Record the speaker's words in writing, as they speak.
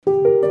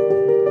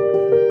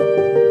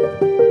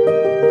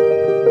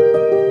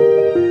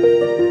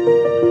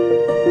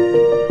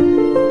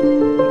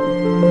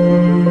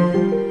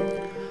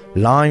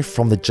Live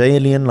from the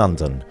JLE in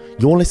London,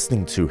 you're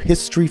listening to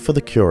History for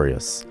the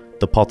Curious,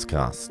 the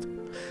podcast.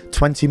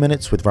 20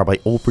 minutes with Rabbi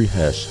Aubrey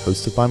Hirsch,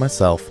 hosted by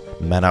myself,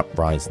 Menat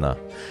Reisner.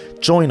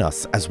 Join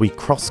us as we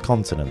cross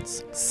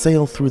continents,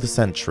 sail through the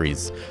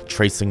centuries,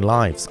 tracing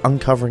lives,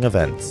 uncovering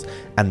events,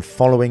 and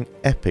following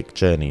epic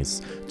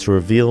journeys to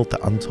reveal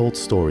the untold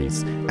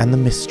stories and the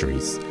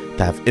mysteries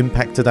that have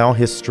impacted our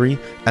history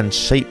and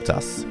shaped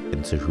us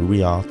into who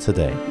we are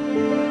today.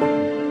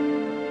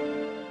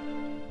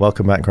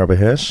 Welcome back, Rabbi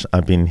Hirsch.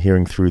 I've been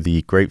hearing through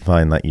the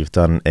grapevine that you've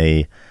done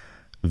a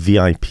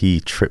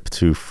VIP trip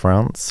to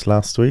France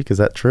last week. Is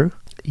that true?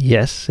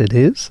 Yes, it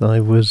is. I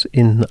was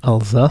in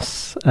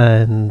Alsace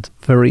and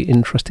very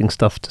interesting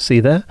stuff to see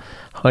there.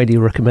 Highly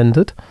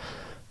recommended.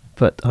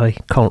 But I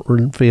can't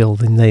reveal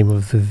the name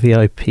of the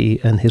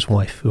VIP and his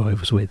wife who I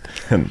was with.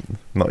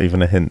 Not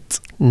even a hint?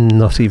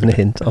 Not even a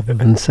hint, other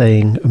than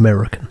saying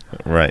American.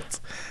 Right.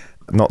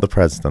 Not the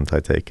president, I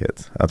take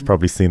it. I've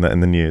probably seen that in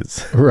the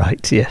news.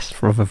 Right, yes,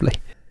 probably.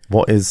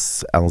 What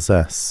is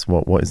Alsace?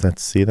 What is there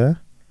to see there?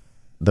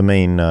 The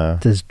main...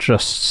 There's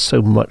just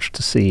so much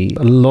to see.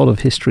 A lot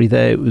of history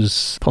there. It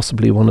was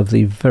possibly one of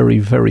the very,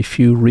 very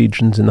few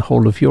regions in the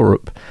whole of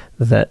Europe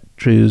that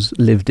Jews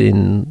lived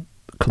in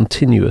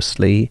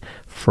continuously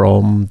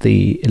from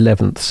the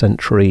 11th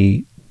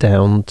century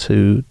down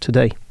to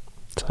today.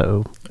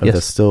 So, yes.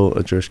 There's still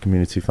a Jewish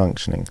community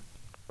functioning?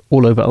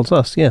 All over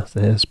Alsace, yeah.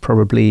 There's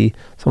probably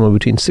somewhere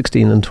between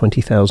 16 and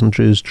 20,000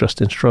 Jews just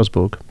in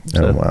Strasbourg.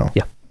 So, oh, wow.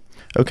 Yeah.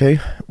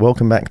 Okay,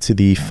 welcome back to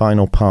the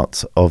final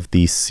part of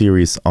the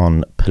series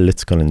on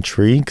political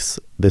intrigues.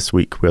 This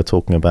week we're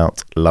talking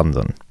about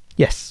London.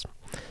 Yes.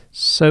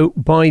 So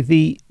by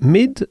the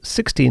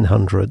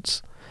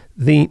mid-1600s,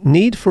 the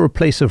need for a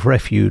place of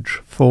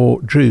refuge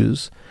for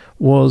Jews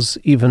was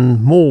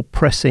even more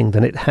pressing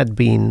than it had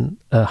been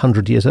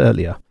 100 years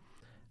earlier.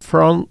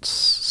 France,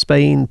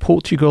 Spain,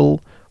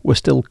 Portugal were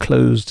still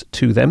closed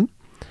to them.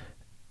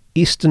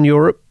 Eastern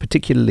Europe,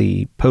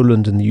 particularly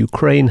Poland and the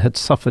Ukraine, had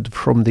suffered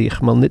from the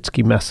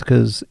Khmelnytsky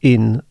massacres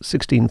in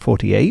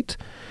 1648,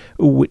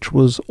 which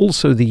was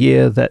also the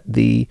year that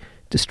the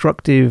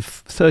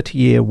destructive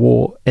 30-year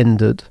war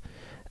ended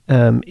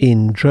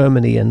in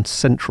Germany and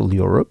Central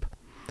Europe.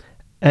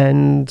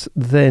 And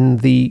then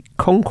the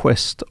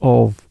conquest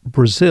of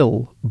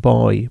Brazil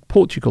by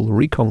Portugal,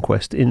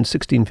 reconquest in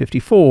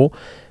 1654,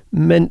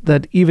 meant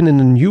that even in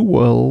the New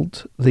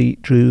World, the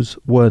Jews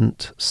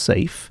weren't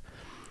safe,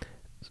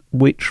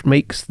 which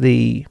makes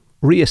the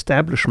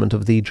re-establishment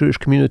of the Jewish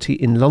community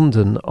in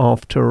London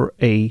after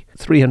a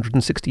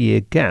 360-year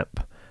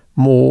gap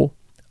more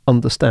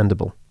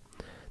understandable.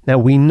 Now,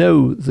 we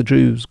know the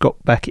Jews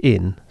got back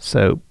in,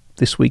 so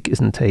this week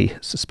isn't a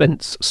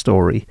suspense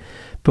story,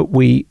 but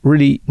we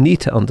really need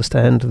to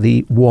understand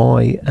the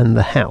why and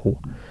the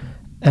how.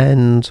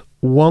 And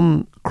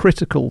one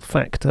critical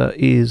factor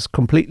is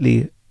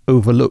completely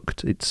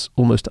overlooked. It's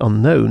almost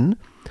unknown,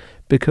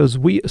 because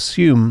we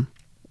assume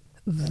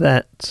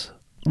that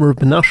Rav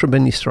Menashe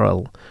ben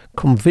Yisrael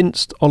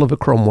convinced Oliver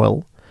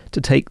Cromwell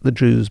to take the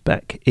Jews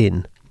back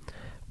in,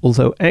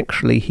 although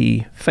actually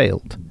he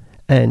failed,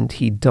 and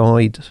he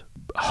died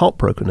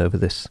heartbroken over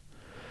this,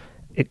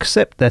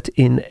 except that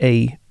in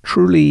a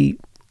truly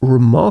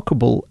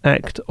remarkable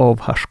act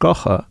of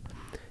hashgacha,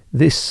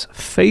 this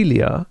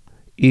failure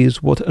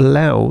is what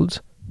allowed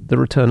the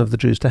return of the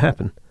Jews to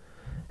happen.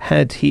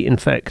 Had he in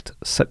fact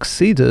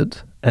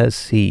succeeded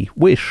as he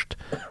wished,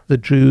 the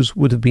Jews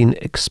would have been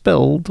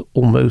expelled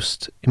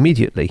almost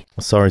immediately.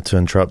 Sorry to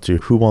interrupt you.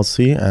 Who was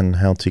he and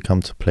how did he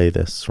come to play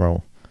this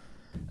role?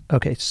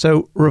 Okay,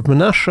 so Rav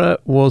Menashe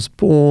was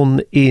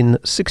born in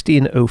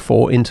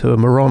 1604 into a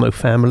Marrano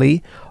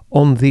family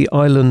on the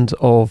island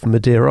of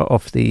Madeira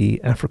off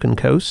the African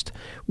coast,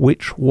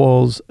 which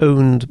was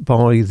owned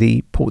by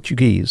the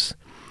Portuguese.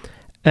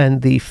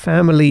 And the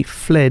family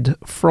fled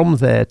from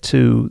there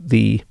to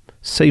the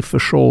safer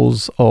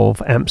shores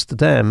of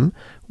Amsterdam,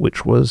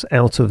 which was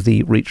out of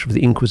the reach of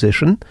the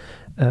Inquisition,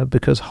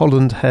 because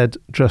Holland had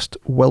just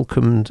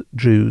welcomed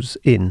Jews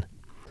in.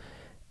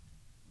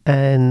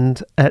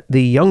 And at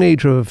the young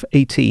age of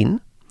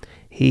 18,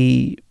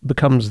 he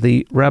becomes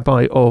the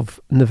rabbi of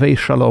Neve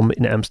Shalom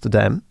in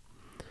Amsterdam.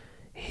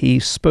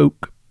 He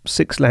spoke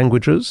 6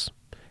 languages.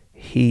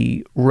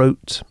 He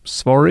wrote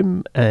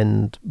svarim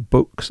and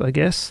books, I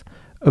guess,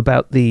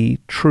 about the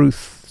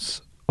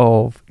truths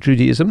of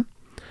Judaism.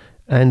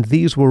 And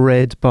these were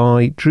read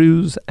by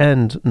Jews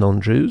and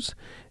non-Jews,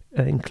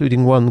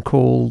 including one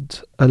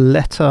called A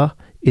Letter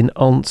in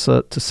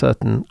Answer to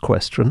Certain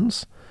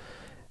Questions.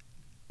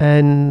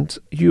 And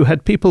you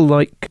had people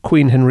like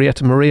Queen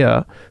Henrietta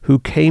Maria who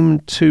came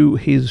to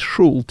his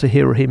shul to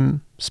hear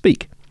him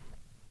speak.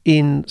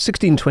 In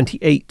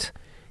 1628,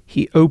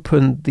 he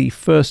opened the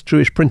first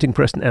Jewish printing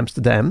press in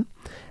Amsterdam,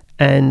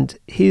 and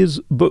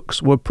his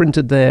books were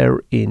printed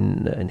there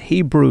in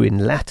Hebrew, in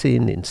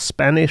Latin, in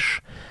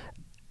Spanish,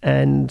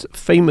 and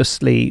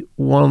famously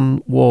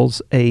one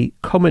was a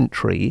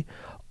commentary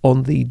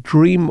on the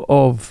dream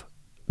of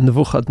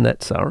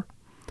Nebuchadnezzar,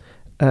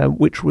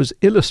 which was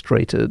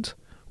illustrated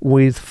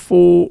with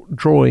 4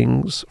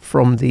 drawings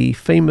from the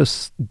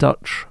famous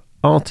Dutch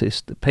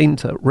artist, the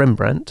painter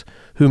Rembrandt,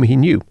 whom he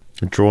knew.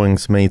 The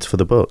drawings made for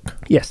the book?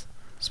 Yes.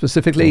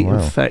 Specifically, in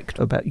fact,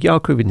 about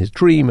Yaakov in his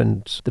dream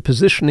and the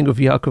positioning of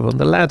Yaakov on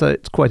the ladder.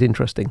 It's quite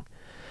interesting.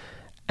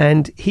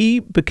 And he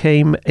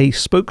became a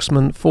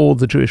spokesman for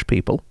the Jewish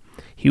people.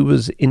 He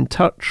was in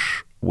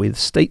touch with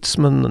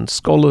statesmen and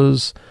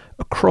scholars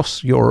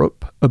across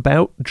Europe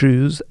about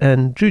Jews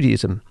and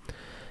Judaism.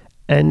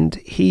 And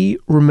he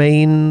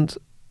remained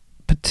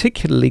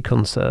particularly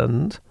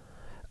concerned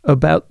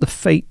about the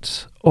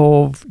fate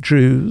of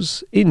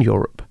Jews in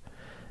Europe.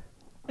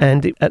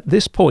 And at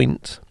this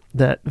point,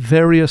 that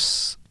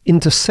various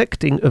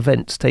intersecting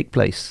events take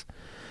place.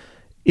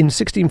 In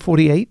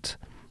 1648,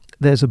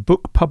 there's a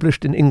book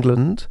published in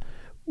England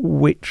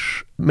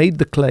which made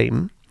the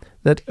claim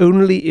that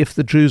only if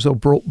the Jews are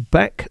brought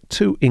back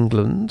to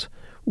England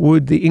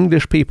would the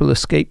English people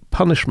escape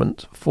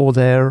punishment for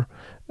their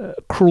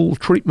cruel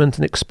treatment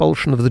and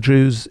expulsion of the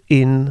Jews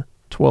in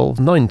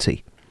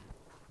 1290.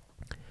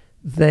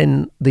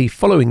 Then the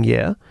following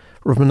year,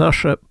 Rav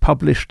Menashe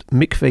published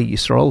Mikveh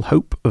Yisrael,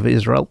 Hope of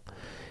Israel,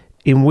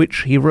 in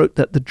which he wrote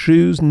that the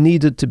Jews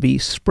needed to be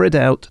spread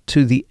out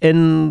to the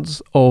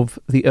ends of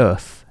the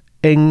earth,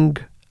 Eng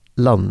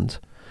Land,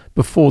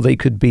 before they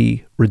could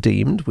be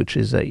redeemed, which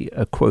is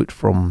a quote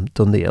from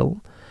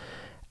Daniel.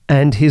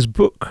 And his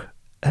book,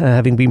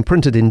 having been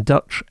printed in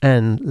Dutch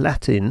and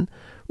Latin,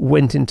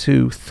 went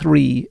into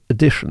 3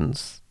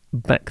 editions.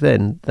 Back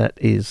then, that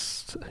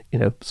is,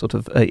 sort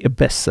of a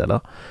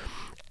bestseller.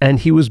 And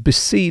he was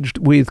besieged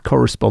with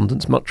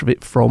correspondence, much of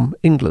it from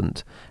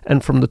England.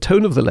 And from the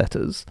tone of the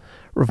letters,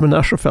 Rav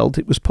Menashe felt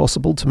it was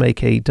possible to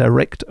make a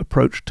direct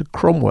approach to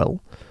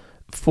Cromwell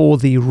for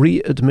the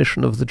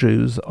readmission of the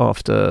Jews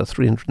after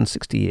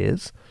 360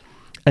 years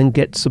and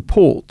get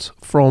support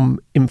from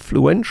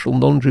influential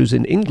non-Jews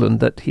in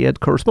England that he had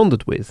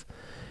corresponded with.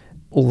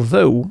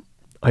 Although,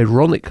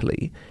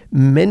 ironically,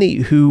 many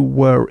who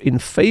were in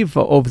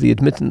favour of the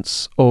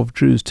admittance of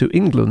Jews to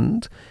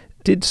England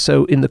did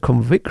so in the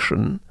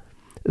conviction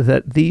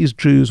that these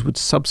Jews would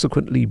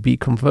subsequently be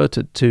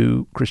converted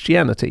to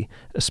Christianity,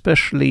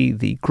 especially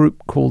the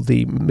group called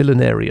the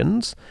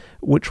Millenarians,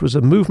 which was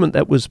a movement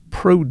that was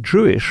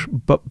pro-Jewish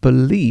but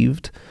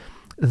believed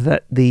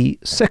that the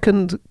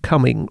second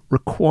coming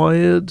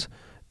required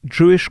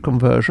Jewish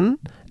conversion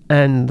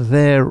and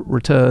their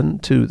return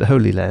to the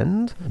Holy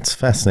Land. It's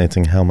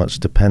fascinating how much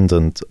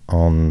dependent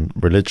on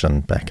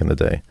religion back in the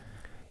day.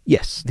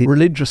 Yes, the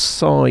religious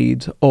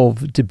side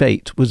of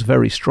debate was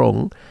very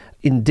strong.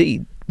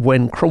 Indeed,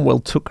 when Cromwell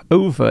took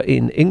over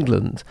in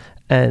England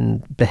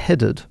and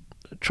beheaded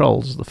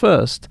Charles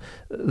I,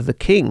 the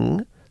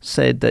king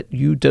said that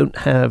you don't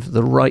have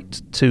the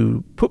right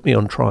to put me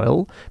on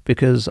trial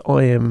because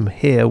I am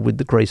here with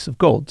the grace of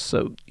God.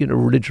 So,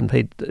 religion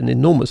played an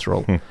enormous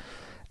role.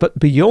 But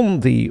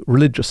beyond the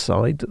religious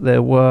side,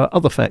 there were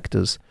other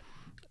factors.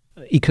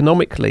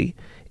 Economically,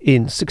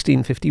 in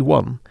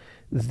 1651,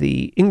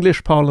 the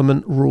English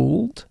Parliament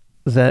ruled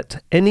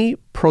that any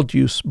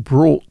produce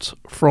brought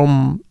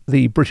from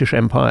the British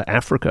Empire,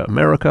 Africa,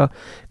 America,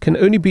 can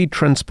only be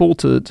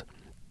transported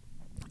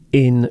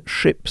in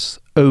ships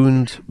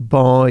owned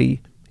by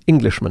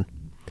Englishmen.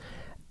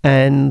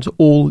 And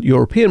all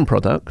European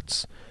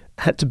products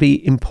had to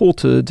be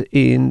imported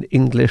in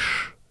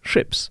English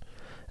ships.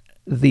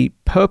 The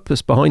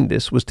purpose behind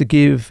this was to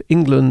give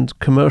England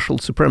commercial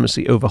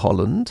supremacy over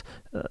Holland.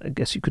 I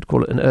guess you could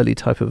call it an early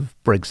type of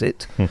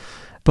Brexit.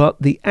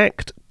 But the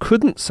act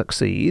couldn't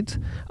succeed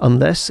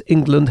unless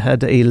England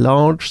had a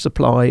large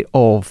supply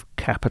of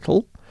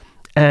capital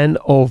and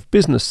of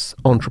business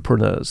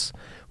entrepreneurs,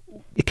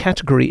 a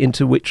category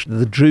into which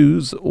the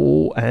Jews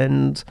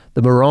and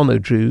the Marrano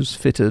Jews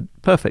fitted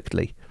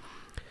perfectly.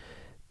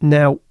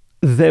 Now,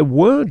 there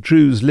were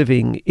Jews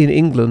living in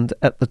England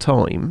at the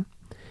time,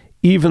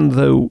 even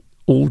though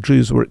all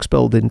Jews were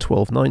expelled in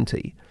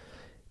 1290.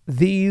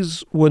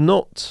 These were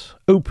not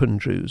open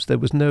Jews. There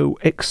was no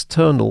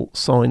external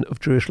sign of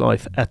Jewish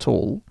life at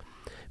all.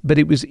 But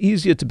it was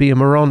easier to be a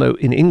Marrano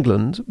in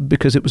England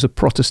because it was a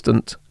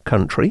Protestant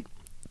country.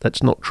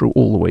 That's not true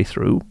all the way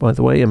through, by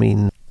the way. I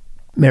mean,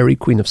 Mary,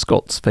 Queen of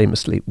Scots,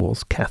 famously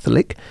was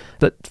Catholic.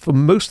 But for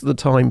most of the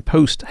time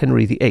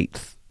post-Henry VIII,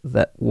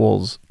 that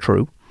was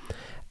true.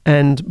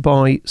 And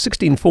by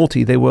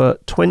 1640, there were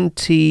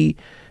 20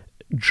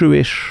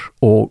 Jewish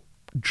or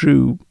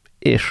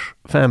Jew-ish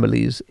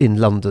families in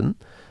London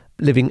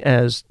living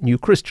as New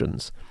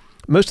Christians.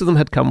 Most of them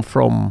had come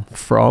from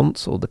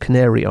France or the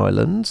Canary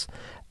Islands,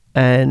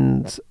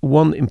 and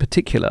one in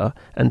particular,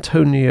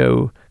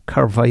 Antonio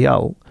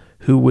Carvajal,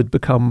 who would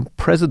become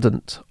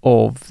president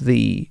of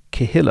the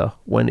Kehillah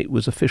when it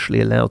was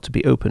officially allowed to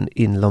be open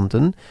in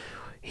London.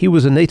 He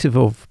was a native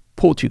of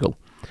Portugal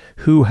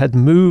who had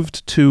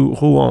moved to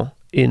Rouen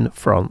in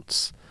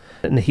France,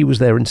 and he was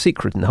there in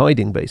secret, in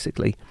hiding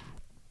basically.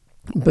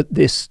 But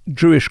this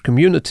Jewish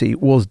community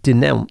was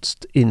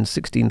denounced in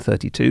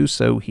 1632,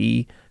 so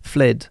he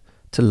fled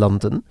to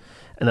London.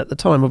 And at the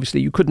time,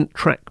 obviously, you couldn't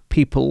track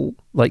people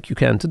like you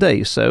can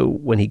today. So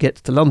when he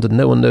gets to London,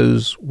 no one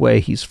knows where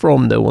he's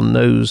from. No one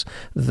knows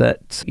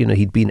that,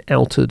 he'd been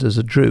outed as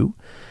a Jew.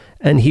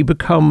 And he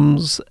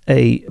becomes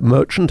a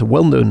merchant, a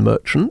well-known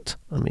merchant.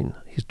 I mean,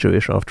 he's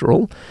Jewish after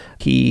all.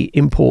 He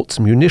imports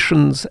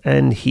munitions,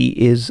 and he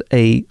is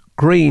a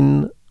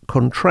grain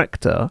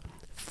contractor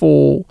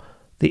for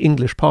the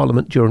English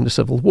Parliament during the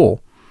Civil War.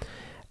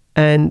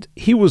 And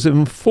he was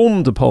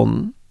informed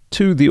upon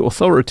to the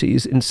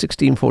authorities in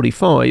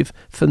 1645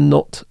 for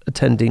not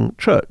attending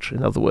church.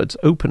 In other words,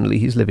 openly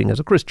he's living as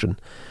a Christian.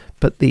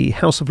 But the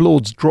House of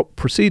Lords dropped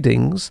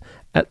proceedings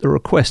at the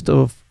request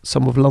of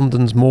some of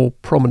London's more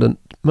prominent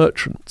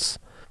merchants.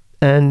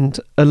 And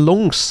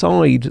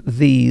alongside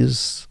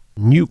these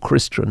new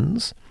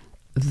Christians,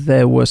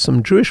 there were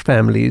some Jewish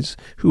families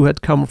who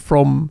had come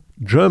from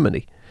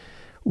Germany,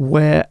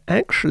 where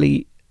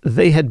actually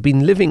they had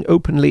been living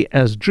openly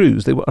as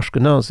Jews. They were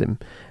Ashkenazim,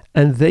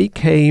 and they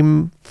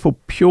came for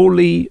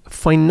purely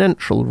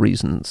financial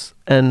reasons.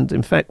 And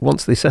in fact,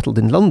 once they settled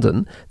in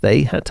London,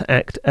 they had to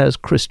act as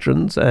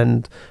Christians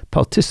and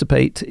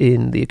participate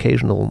in the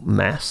occasional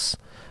mass.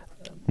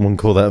 One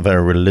call that a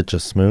very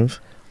religious move.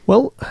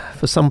 Well,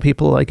 for some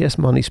people, I guess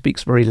money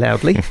speaks very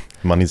loudly.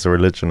 Money's a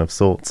religion of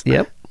sorts.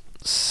 Yep.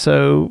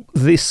 So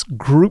this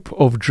group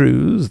of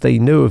Jews, they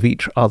know of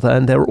each other,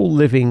 and they're all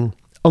living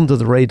under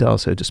the radar,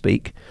 so to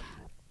speak.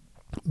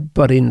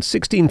 But in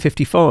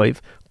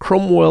 1655,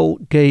 Cromwell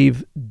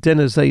gave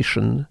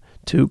denization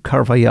to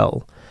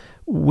Carvajal,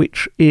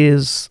 which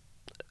is,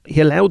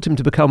 he allowed him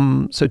to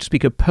become, so to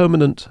speak, a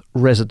permanent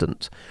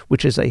resident,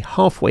 which is a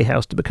halfway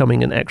house to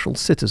becoming an actual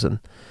citizen.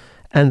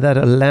 And that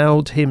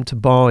allowed him to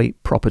buy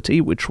property,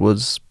 which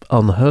was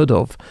unheard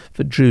of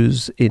for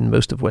Jews in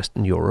most of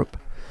Western Europe.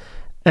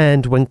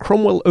 And when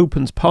Cromwell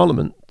opens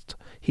Parliament,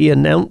 he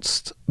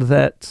announced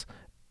that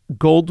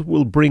God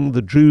will bring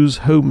the Jews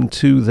home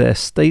to their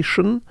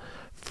station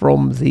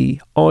from the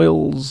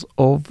Isles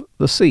of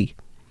the Sea.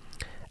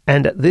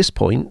 And at this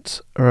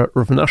point, Rav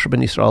Menashe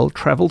ben Israel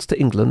travels to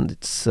England.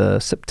 It's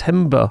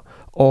September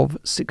of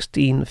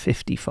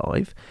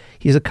 1655.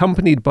 He's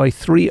accompanied by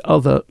 3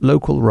 other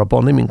local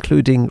Rabbonim,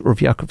 including Rav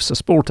Yaakov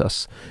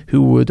Sasportas,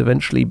 who would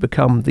eventually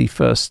become the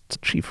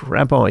first chief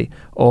rabbi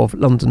of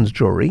London's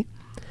Jewry.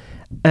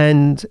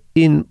 And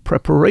in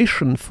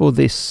preparation for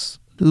this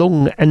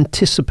long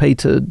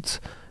anticipated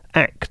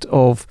act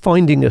of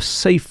finding a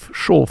safe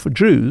shore for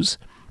Jews,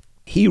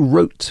 he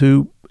wrote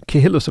to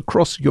Kehillos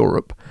across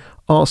Europe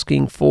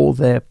asking for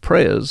their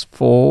prayers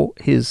for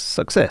his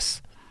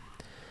success.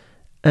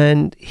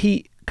 And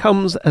he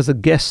comes as a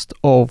guest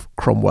of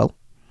Cromwell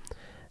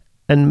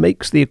and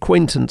makes the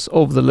acquaintance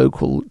of the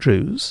local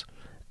Jews,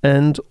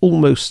 and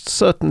almost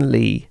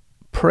certainly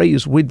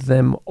prays with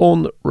them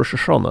on Rosh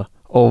Hashanah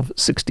of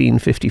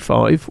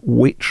 1655,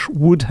 which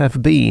would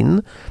have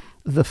been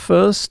the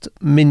first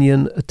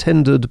minyan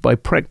attended by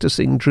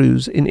practicing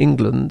Jews in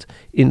England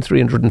in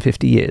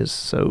 350 years,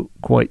 so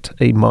quite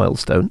a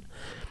milestone.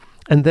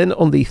 And then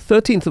on the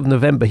 13th of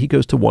November, he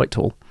goes to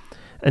Whitehall,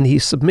 and he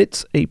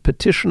submits a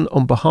petition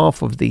on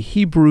behalf of the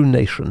Hebrew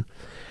nation,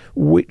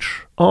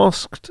 which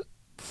asked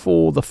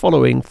for the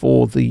following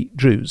for the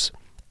Jews: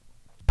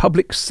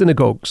 public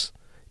synagogues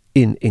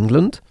in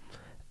England,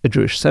 a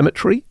Jewish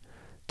cemetery,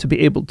 to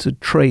be able to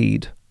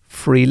trade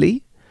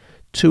freely,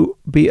 to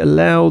be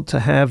allowed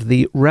to have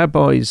the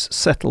rabbis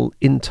settle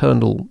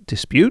internal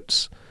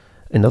disputes,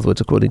 in other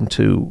words, according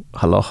to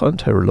halacha and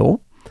Torah law,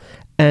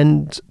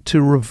 and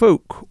to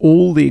revoke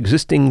all the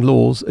existing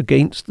laws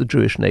against the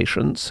Jewish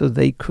nation so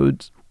they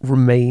could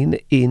remain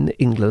in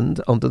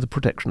England under the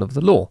protection of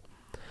the law.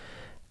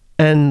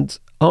 And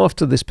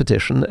after this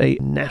petition, a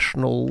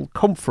national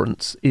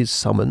conference is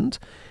summoned,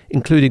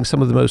 including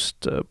some of the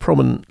most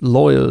prominent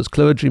lawyers,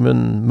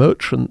 clergymen,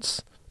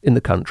 merchants in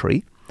the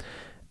country.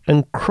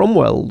 And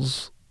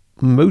Cromwell's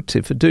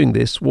motive for doing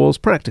this was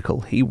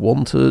practical. He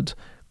wanted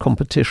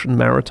competition,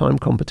 maritime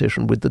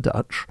competition with the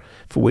Dutch,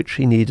 for which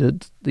he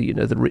needed the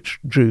rich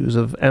Jews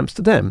of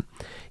Amsterdam.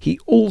 He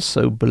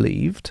also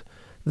believed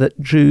that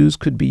Jews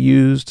could be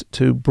used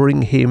to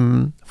bring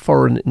him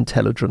foreign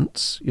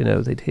intelligence.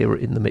 They'd hear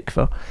it in the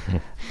mikveh,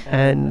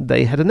 and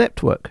they had a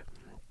network.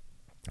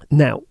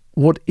 Now,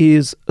 what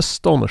is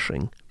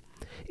astonishing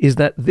is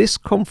that this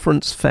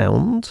conference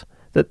found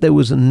that there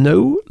was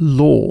no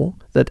law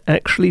that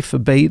actually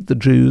forbade the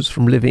Jews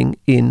from living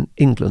in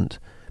England,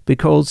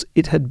 because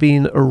it had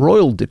been a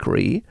royal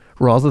decree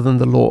rather than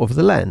the law of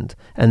the land.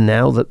 And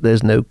now that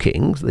there's no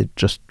king, they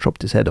just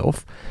chopped his head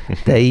off,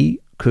 they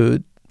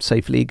could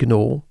safely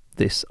ignore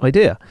this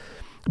idea.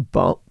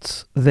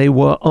 But they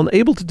were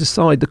unable to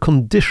decide the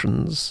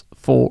conditions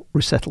for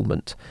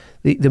resettlement.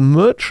 The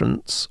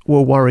merchants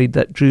were worried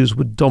that Jews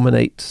would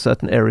dominate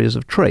certain areas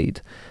of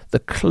trade. The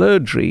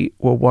clergy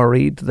were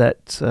worried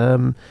that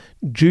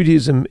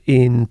Judaism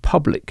in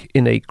public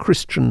in a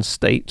Christian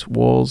state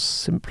was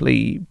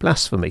simply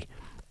blasphemy.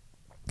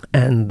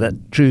 and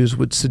that Jews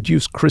would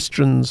seduce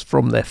Christians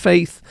from their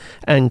faith,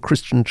 and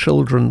Christian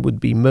children would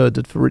be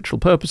murdered for ritual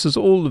purposes,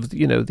 all of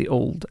the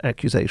old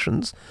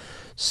accusations.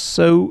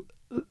 So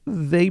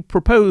they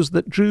proposed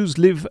that Jews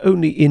live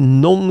only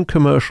in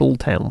non-commercial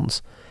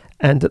towns,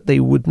 and that they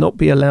would not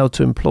be allowed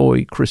to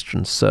employ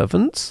Christian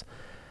servants,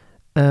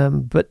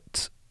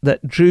 but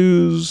that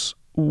Jews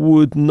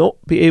would not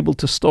be able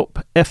to stop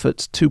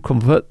efforts to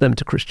convert them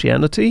to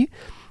Christianity,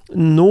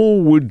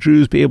 nor would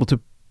Jews be able to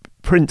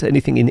print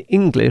anything in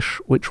English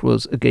which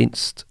was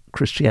against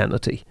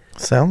Christianity.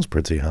 Sounds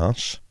pretty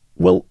harsh.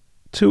 Well,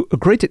 to a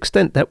great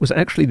extent, that was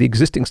actually the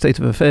existing state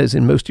of affairs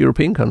in most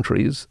European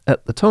countries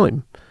at the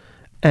time.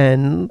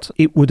 And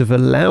it would have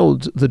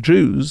allowed the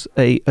Jews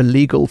a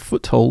legal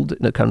foothold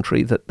in a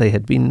country that they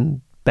had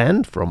been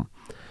banned from.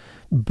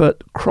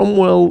 But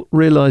Cromwell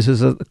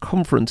realizes that the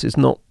conference is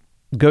not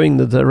going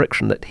the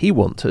direction that he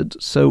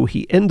wanted, so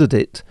he ended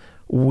it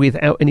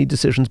without any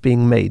decisions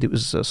being made. It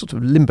was a sort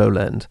of limbo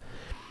land.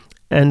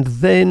 And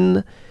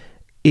then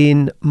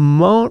in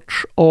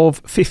March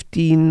of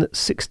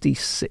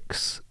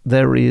 1566,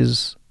 there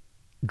is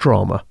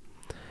drama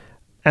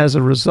as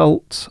a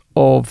result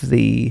of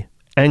the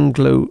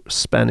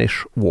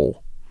Anglo-Spanish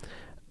War.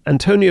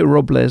 Antonio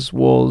Robles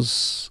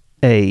was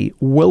a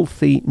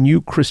wealthy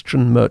New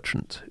Christian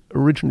merchant,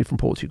 originally from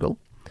Portugal,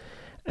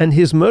 and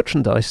his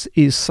merchandise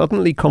is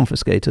suddenly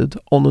confiscated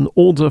on an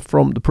order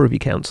from the Privy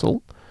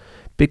Council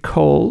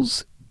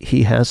because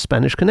he has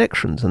Spanish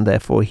connections, and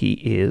therefore he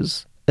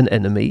is an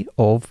enemy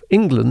of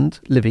England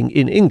living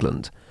in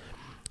England.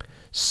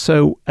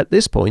 So at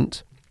this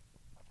point,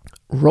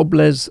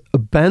 Robles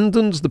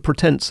abandons the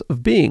pretense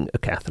of being a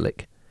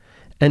Catholic,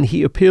 and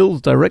he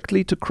appeals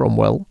directly to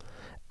Cromwell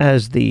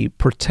as the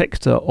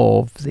protector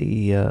of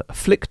the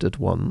afflicted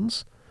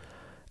ones,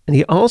 and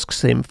he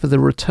asks him for the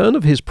return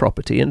of his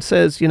property and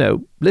says,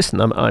 listen,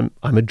 I'm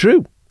a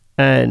Jew,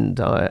 and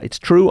it's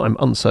true I'm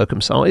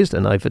uncircumcised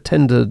and I've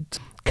attended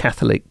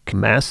Catholic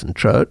Mass and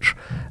church,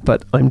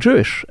 but I'm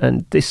Jewish,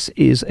 and this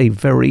is a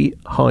very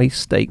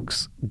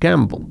high-stakes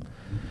gamble.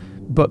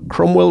 But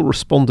Cromwell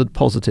responded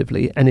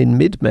positively, and in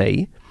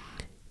mid-May,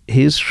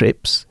 his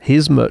ships,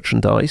 his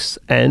merchandise,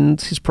 and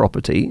his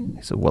property,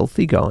 he's a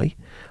wealthy guy,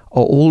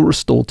 are all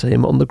restored to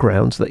him on the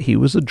grounds that he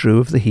was a Jew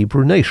of the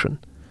Hebrew nation.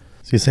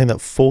 So you're saying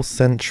that 4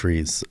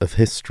 centuries of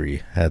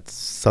history had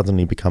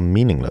suddenly become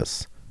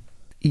meaningless?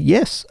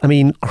 Yes. I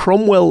mean,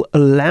 Cromwell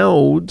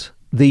allowed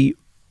the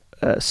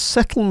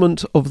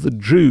settlement of the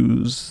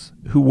Jews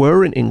who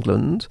were in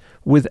England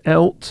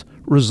without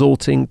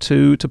resorting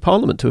to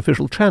Parliament, to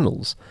official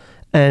channels.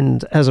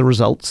 And as a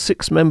result,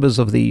 6 members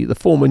of the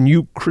former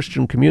New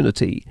Christian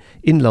community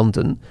in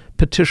London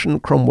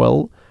petitioned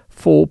Cromwell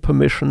for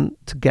permission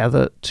to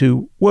gather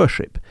to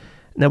worship.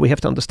 Now, we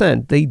have to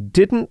understand, they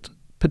didn't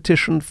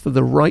petition for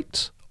the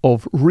right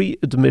of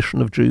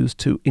readmission of Jews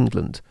to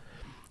England.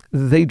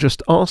 They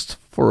just asked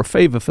for a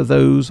favour for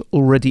those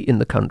already in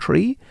the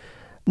country,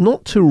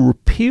 not to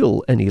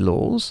repeal any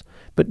laws,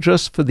 but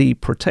just for the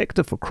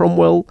protector, for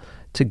Cromwell,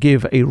 to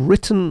give a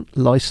written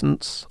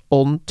licence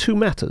on 2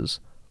 matters,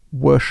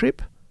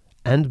 worship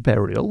and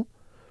burial,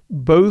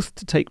 both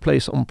to take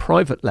place on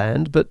private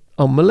land but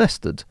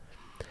unmolested.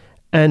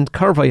 And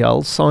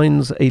Carvajal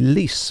signs a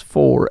lease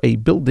for a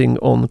building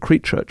on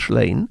Creechurch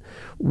Lane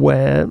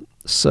where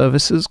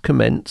services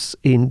commence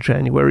in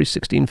January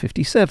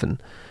 1657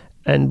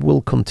 and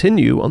will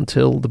continue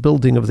until the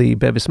building of the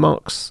Bevis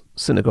Marks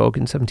Synagogue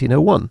in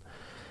 1701.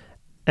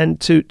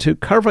 And to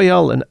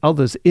Carvajal and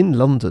others in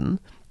London,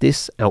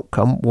 this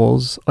outcome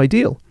was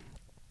ideal.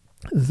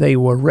 They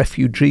were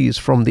refugees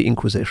from the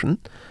Inquisition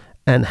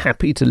and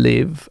happy to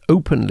live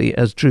openly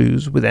as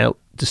Jews without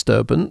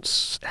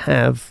disturbance,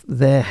 have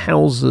their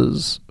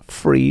houses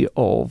free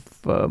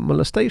of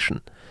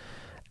molestation.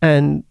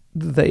 And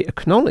they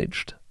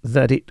acknowledged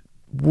that it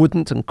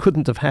wouldn't and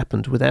couldn't have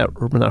happened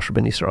without Rabbi Menashe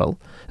ben Israel,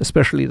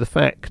 especially the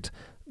fact,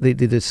 the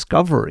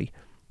discovery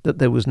that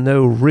there was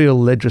no real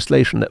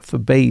legislation that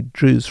forbade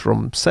Jews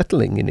from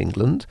settling in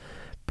England,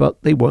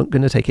 but they weren't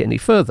going to take it any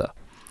further.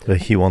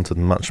 But he wanted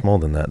much more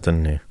than that,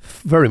 didn't he?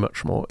 Very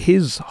much more.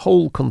 His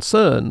whole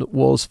concern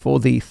was for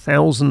the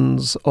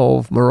thousands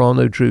of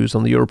Marrano Jews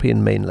on the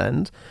European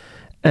mainland,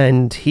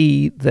 and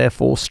he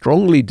therefore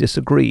strongly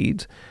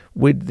disagreed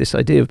with this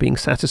idea of being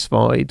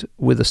satisfied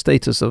with a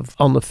status of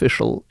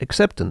unofficial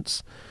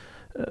acceptance.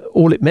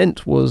 All it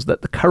meant was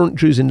that the current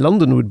Jews in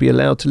London would be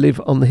allowed to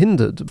live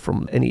unhindered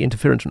from any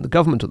interference from the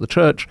government or the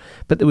church,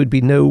 but there would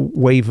be no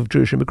wave of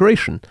Jewish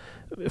immigration.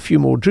 A few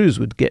more Jews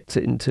would get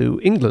into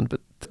England,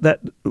 but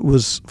that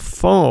was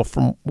far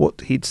from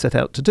what he'd set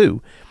out to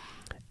do.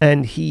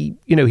 And he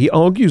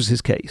argues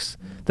his case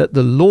that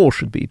the law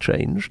should be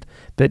changed,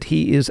 but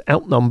he is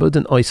outnumbered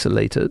and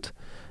isolated,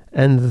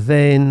 and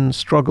then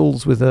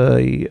struggles with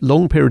a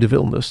long period of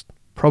illness,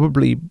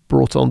 probably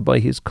brought on by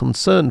his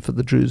concern for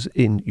the Jews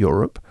in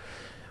Europe,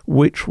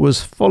 which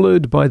was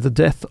followed by the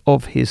death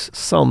of his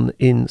son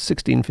in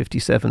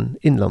 1657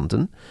 in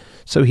London.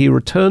 So he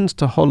returns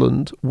to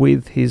Holland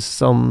with his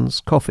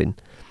son's coffin.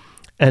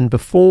 And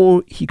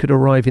before he could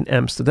arrive in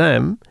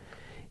Amsterdam,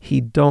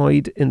 he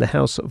died in the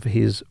house of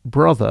his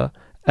brother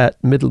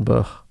at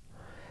Middelburg.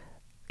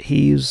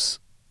 He's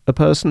a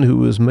person who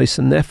was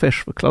Meser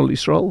Nefesh for Klal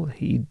Yisrael.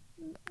 He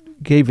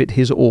gave it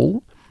his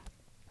all.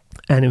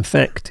 And in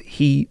fact,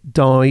 he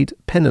died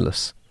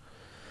penniless.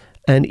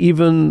 And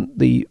even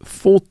the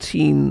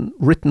 14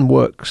 written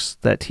works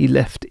that he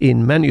left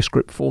in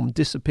manuscript form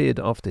disappeared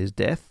after his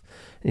death.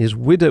 His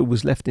widow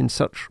was left in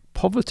such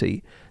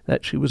poverty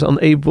that she was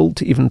unable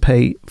to even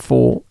pay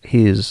for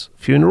his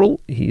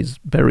funeral. He's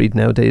buried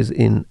nowadays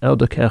in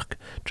Ouderkerk,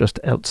 just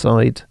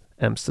outside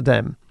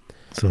Amsterdam.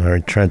 It's a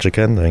very tragic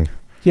ending.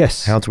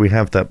 Yes. How do we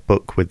have that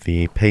book with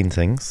the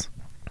paintings?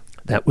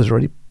 That was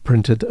already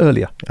printed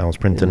earlier. That was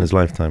printed in his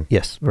lifetime.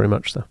 Yes, very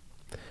much so.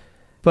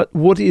 But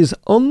what is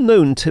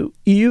unknown to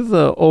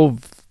either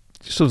of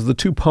sort of the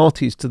two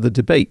parties to the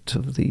debate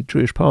of the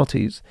Jewish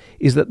parties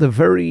is that the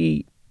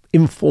very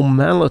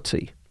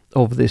informality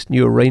of this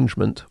new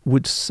arrangement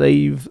would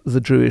save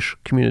the Jewish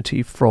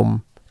community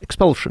from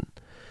expulsion,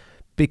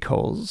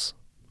 because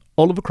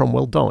Oliver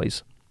Cromwell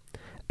dies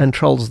and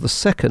Charles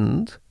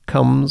II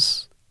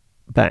comes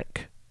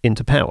back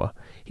into power.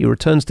 He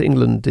returns to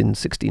England in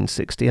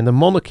 1660 and the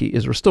monarchy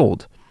is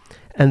restored,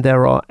 and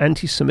there are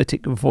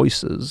anti-Semitic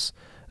voices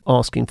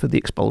asking for the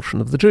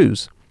expulsion of the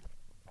Jews.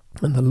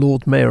 And the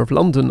Lord Mayor of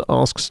London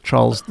asks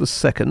Charles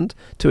II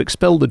to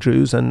expel the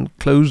Jews and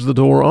close the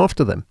door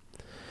after them.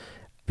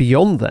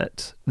 Beyond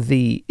that,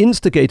 the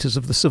instigators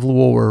of the Civil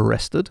War were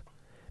arrested.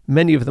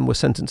 Many of them were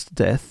sentenced to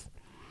death.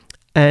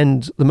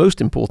 And the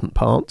most important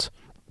part,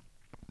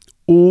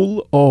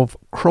 all of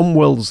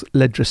Cromwell's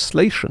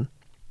legislation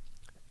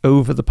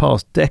over the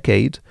past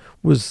decade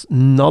was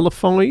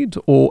nullified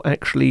or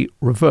actually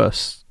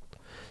reversed.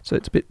 So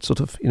it's a bit sort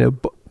of,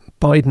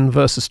 Biden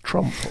versus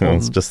Trump. I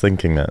was just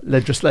thinking that.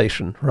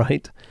 Legislation,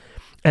 right?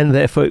 And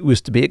therefore it was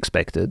to be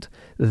expected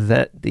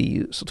that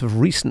the sort of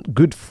recent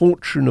good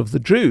fortune of the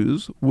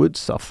Jews would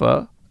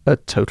suffer a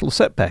total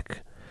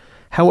setback.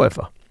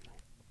 However,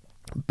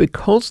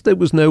 because there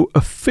was no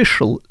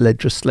official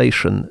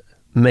legislation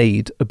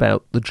made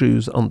about the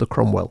Jews under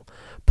Cromwell,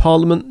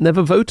 Parliament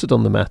never voted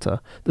on the matter.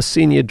 The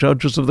senior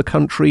judges of the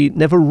country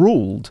never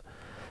ruled.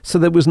 So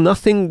there was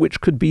nothing which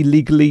could be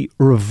legally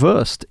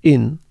reversed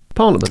in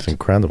Parliament. That's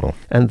incredible.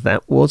 And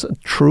that was a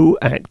true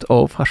act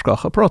of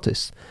Hashgacha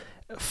Pratis.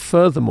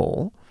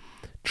 Furthermore,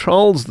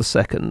 Charles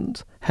II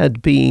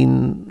had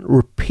been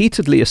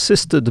repeatedly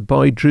assisted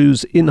by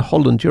Jews in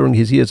Holland during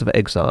his years of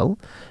exile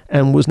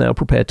and was now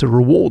prepared to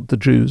reward the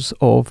Jews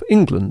of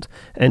England.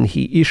 And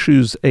he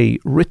issues a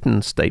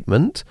written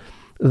statement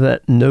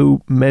that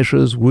no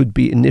measures would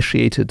be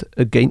initiated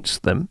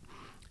against them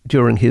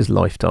during his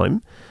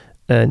lifetime.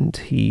 And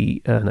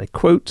I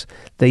quote,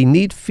 "They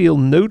need feel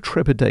no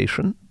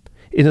trepidation,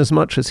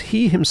 inasmuch as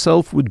he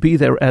himself would be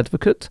their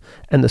advocate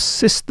and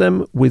assist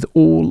them with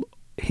all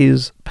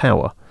his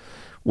power,"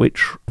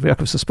 which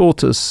Yaakov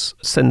Sesportus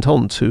sent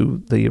on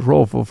to the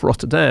Rov of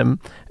Rotterdam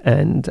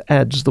and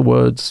adds the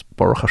words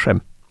Baruch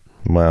Hashem.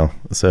 Wow.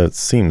 So it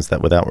seems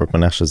that without Reb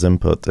Menashe's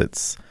input,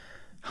 it's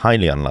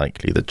highly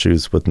unlikely that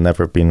Jews would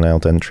never have been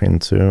allowed entry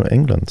into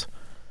England.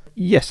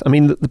 Yes, I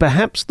mean,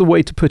 perhaps the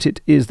way to put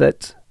it is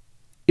that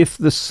if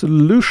the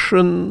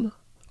solution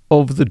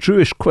of the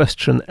Jewish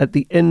question at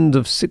the end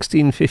of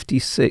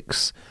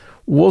 1656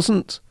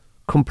 wasn't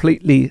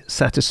completely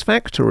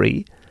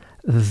satisfactory,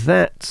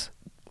 that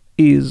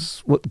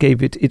is what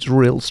gave it its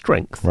real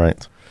strength.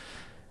 Right.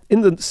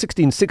 In the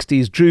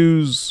 1660s,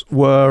 Jews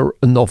were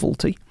a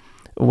novelty.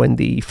 When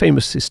the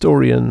famous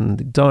historian,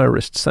 the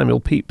diarist Samuel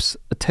Pepys,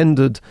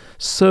 attended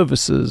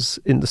services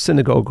in the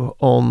synagogue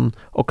on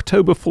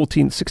October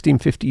 14th,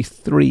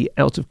 1653,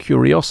 out of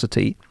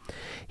curiosity,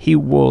 he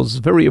was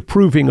very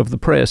approving of the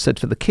prayer said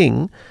for the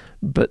king,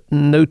 but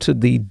noted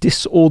the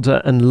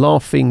disorder and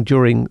laughing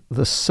during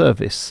the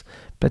service.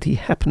 But he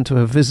happened to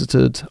have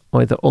visited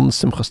either on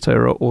Simchas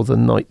Torah or the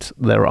night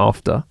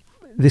thereafter.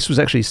 This was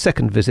actually his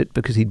second visit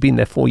because he'd been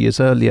there 4 years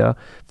earlier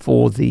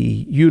for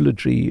the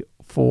eulogy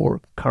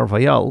for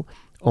Carvajal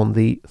on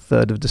the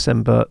 3rd of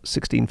December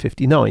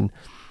 1659.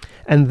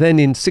 And then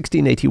in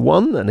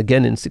 1681 and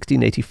again in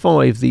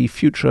 1685, the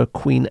future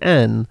Queen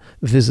Anne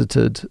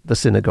visited the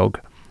synagogue.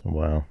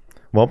 Wow.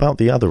 What about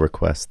the other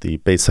request, the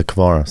Beis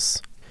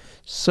HaKvaros?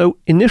 So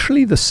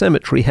initially the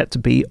cemetery had to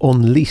be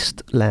on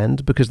leased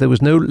land because there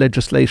was no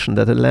legislation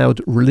that allowed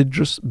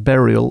religious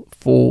burial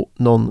for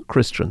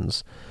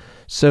non-Christians.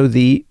 So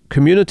the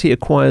community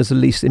acquires a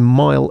lease in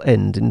Mile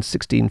End in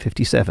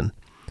 1657.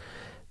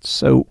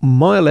 So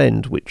Mile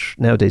End, which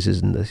nowadays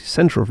is in the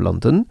centre of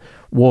London,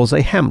 was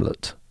a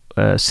hamlet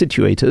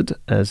situated,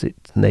 as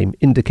its name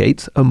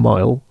indicates, a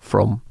mile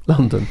from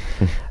London.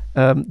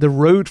 The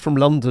road from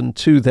London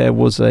to there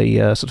was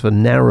a sort of a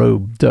narrow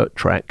dirt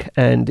track,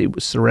 and it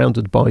was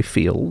surrounded by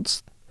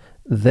fields.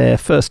 Their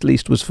first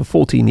lease was for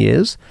 14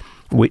 years,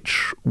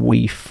 which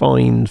we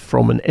find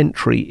from an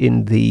entry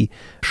in the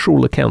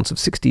Shul accounts of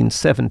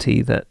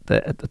 1670 that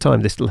at the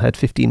time they still had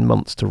 15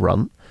 months to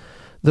run.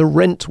 The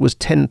rent was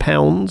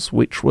 £10,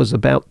 which was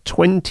about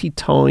 20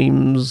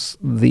 times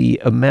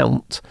the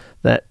amount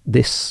that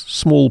this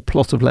small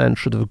plot of land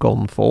should have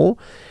gone for,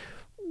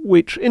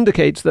 which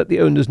indicates that the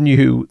owners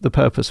knew the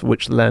purpose for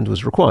which the land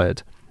was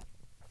required,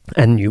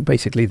 and knew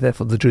basically,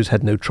 therefore, the Druze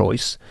had no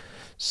choice.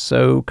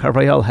 So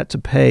Carvajal had to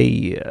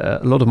pay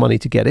a lot of money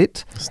to get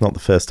it. It's not the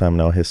first time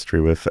in our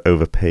history we've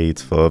overpaid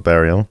for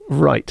burial.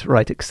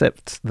 Right,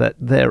 except that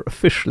there,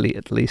 officially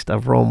at least,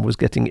 Avram was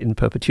getting in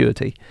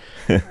perpetuity.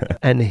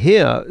 And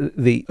here,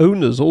 the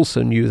owners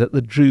also knew that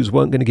the Jews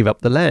weren't going to give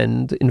up the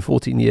land in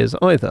 14 years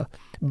either.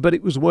 But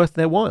it was worth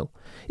their while.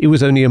 It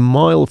was only a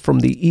mile from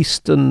the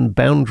eastern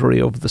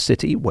boundary of the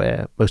city,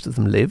 where most of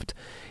them lived.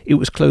 It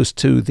was close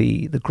to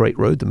the Great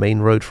Road, the main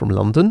road from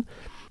London,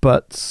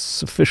 but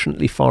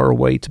sufficiently far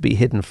away to be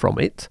hidden from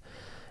it.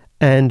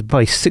 And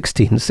by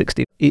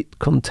 1660, it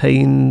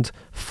contained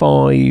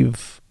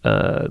 5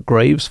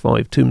 graves,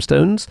 5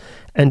 tombstones,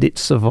 and it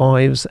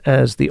survives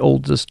as the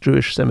oldest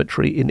Jewish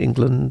cemetery in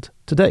England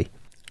today.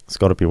 It's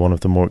got to be one of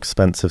the more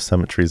expensive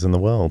cemeteries in the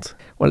world.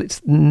 Well,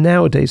 it's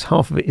nowadays,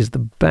 half of it is the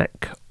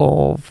back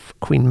of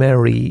Queen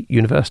Mary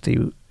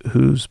University,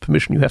 whose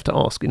permission you have to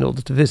ask in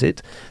order to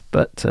visit,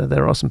 but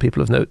there are some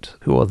people of note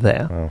who are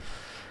there. Wow.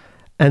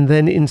 And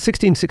then in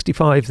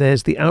 1665,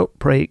 there's the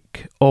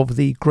outbreak of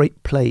the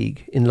Great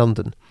Plague in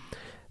London.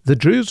 The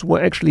Jews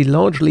were actually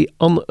largely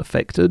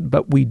unaffected,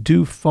 but we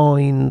do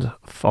find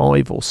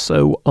 5 or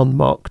so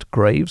unmarked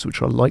graves,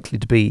 which are likely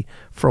to be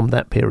from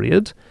that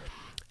period.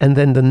 And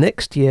then the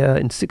next year,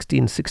 in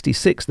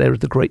 1666, there is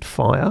the Great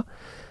Fire,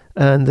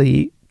 and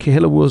the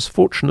Kehillah was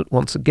fortunate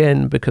once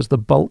again because the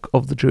bulk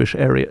of the Jewish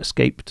area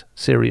escaped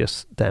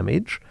serious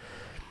damage.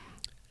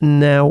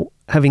 Now,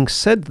 having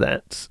said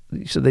that,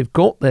 so they've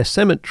got their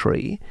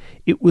cemetery,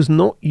 it was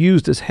not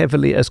used as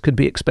heavily as could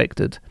be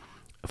expected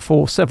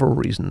for several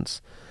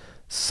reasons.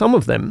 Some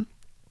of them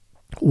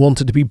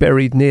wanted to be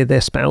buried near their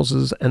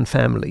spouses and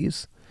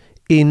families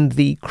in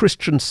the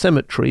Christian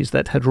cemeteries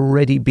that had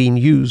already been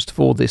used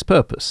for this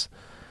purpose.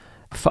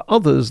 For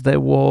others,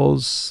 there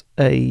was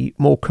a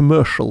more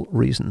commercial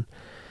reason.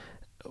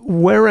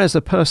 Whereas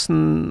a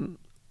person,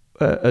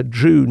 a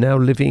Jew now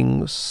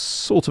living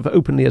sort of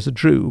openly as a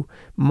Jew,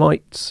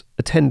 might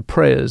attend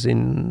prayers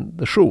in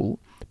the shul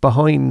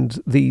behind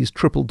these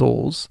triple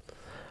doors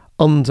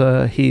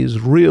under his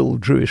real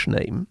Jewish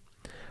name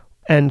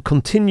and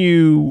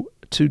continue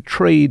to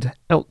trade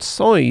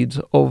outside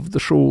of the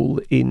shul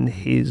in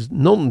his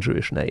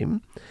non-Jewish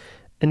name,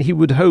 and he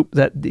would hope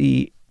that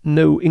the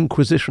no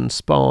Inquisition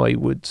spy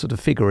would sort of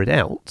figure it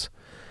out,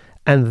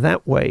 and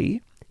that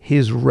way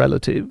his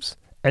relatives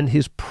and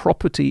his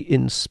property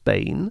in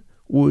Spain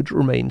would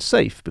remain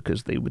safe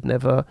because they would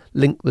never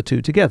link the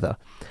two together.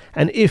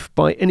 And if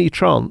by any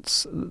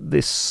chance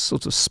this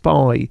sort of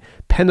spy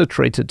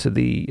penetrated to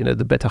the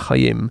Bet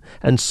HaChaim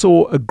and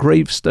saw a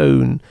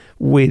gravestone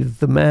with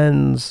the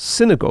man's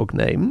synagogue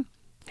name,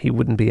 he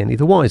wouldn't be any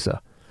the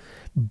wiser.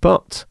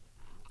 But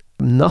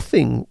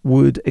nothing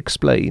would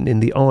explain,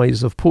 in the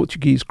eyes of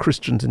Portuguese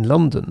Christians in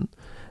London,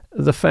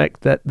 the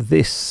fact that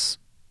this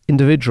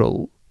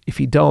individual, if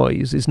he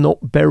dies, is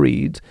not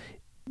buried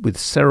with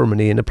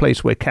ceremony in a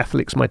place where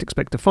Catholics might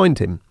expect to find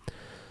him.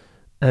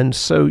 And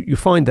so you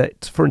find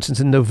that, for instance,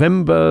 in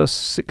November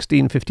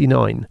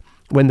 1659,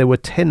 when there were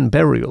 10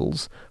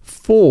 burials,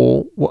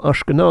 4 were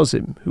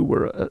Ashkenazim, who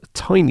were a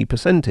tiny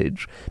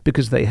percentage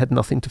because they had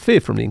nothing to fear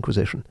from the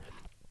Inquisition.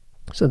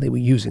 So they were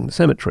using the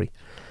cemetery.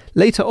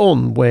 Later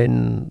on,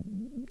 when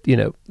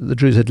the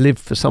Jews had lived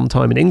for some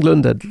time in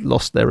England, had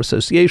lost their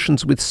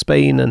associations with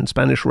Spain and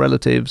Spanish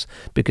relatives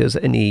because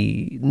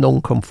any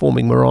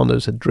non-conforming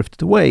Marranos had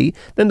drifted away,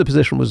 then the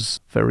position was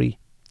very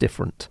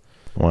different.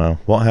 Wow.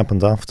 What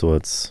happened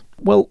afterwards?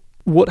 Well,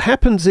 what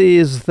happens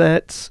is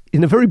that,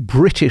 in a very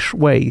British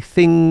way,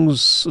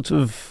 things sort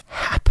of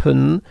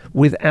happen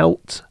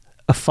without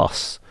a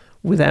fuss,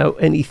 without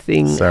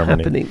anything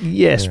happening.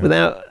 Yes, yeah.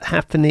 Without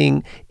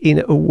happening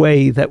in a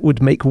way that would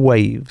make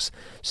waves.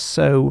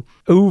 So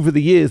over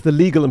the years, the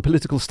legal and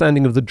political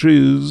standing of the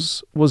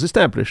Jews was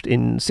established.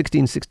 In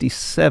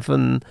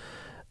 1667,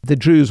 the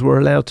Jews were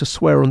allowed to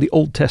swear on the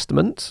Old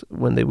Testament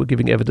when they were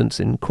giving evidence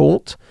in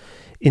court.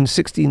 In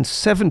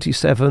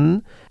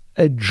 1677,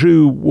 a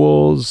Jew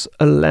was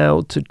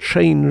allowed to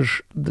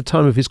change the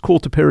time of his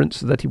court appearance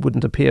so that he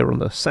wouldn't appear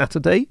on a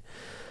Saturday.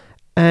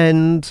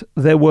 And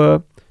there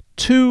were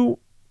 2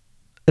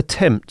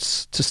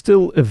 attempts to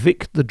still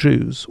evict the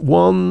Jews,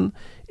 one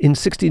in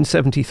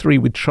 1673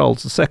 with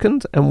Charles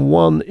II and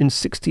one in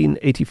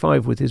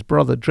 1685 with his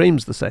brother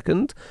James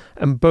II,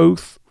 and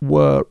both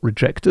were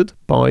rejected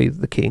by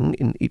the king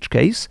in each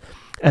case,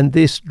 and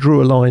this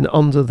drew a line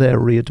under their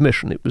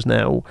readmission. It was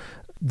now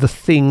the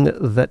thing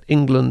that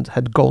England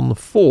had gone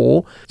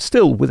for,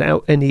 still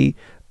without any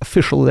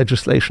official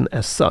legislation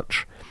as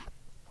such.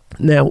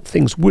 Now,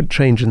 things would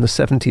change in the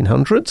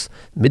 1700s,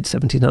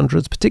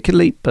 mid-1700s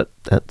particularly, but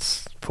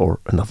that's for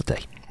another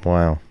day.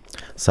 Wow.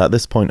 So at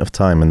this point of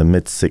time, in the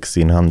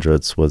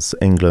mid-1600s, was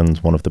England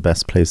one of the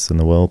best places in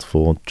the world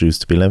for Jews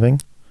to be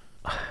living?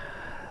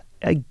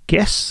 I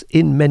guess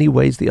in many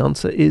ways the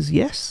answer is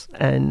yes,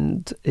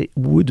 and it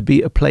would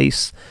be a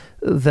place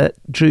that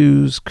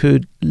Jews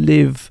could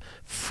live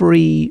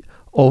free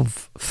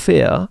of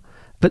fear,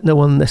 but no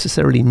one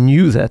necessarily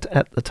knew that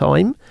at the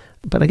time.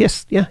 But I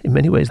guess, yeah, in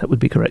many ways that would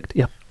be correct,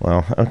 yeah.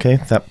 Well, okay,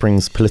 that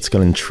brings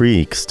political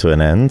intrigues to an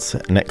end.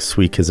 Next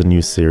week is a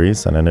new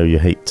series, and I know you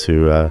hate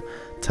to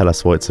tell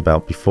us what it's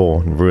about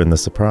before and ruin the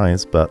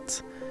surprise,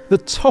 but... The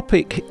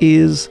topic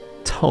is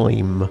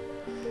time.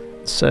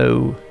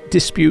 So,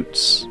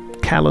 disputes,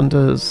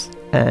 calendars,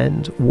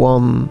 and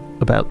one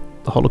about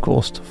the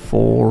Holocaust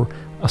for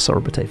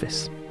Asor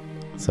B'Teves.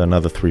 So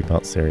another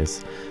 3-part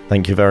series.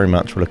 Thank you very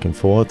much. We're looking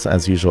forward.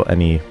 As usual,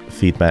 any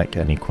feedback,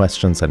 any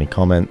questions, any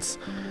comments,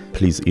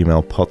 please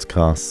email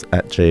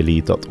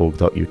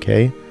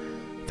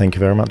podcasts@jle.org.uk. Thank you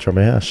very much,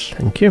 Rabbi Hirsch.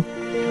 Thank you.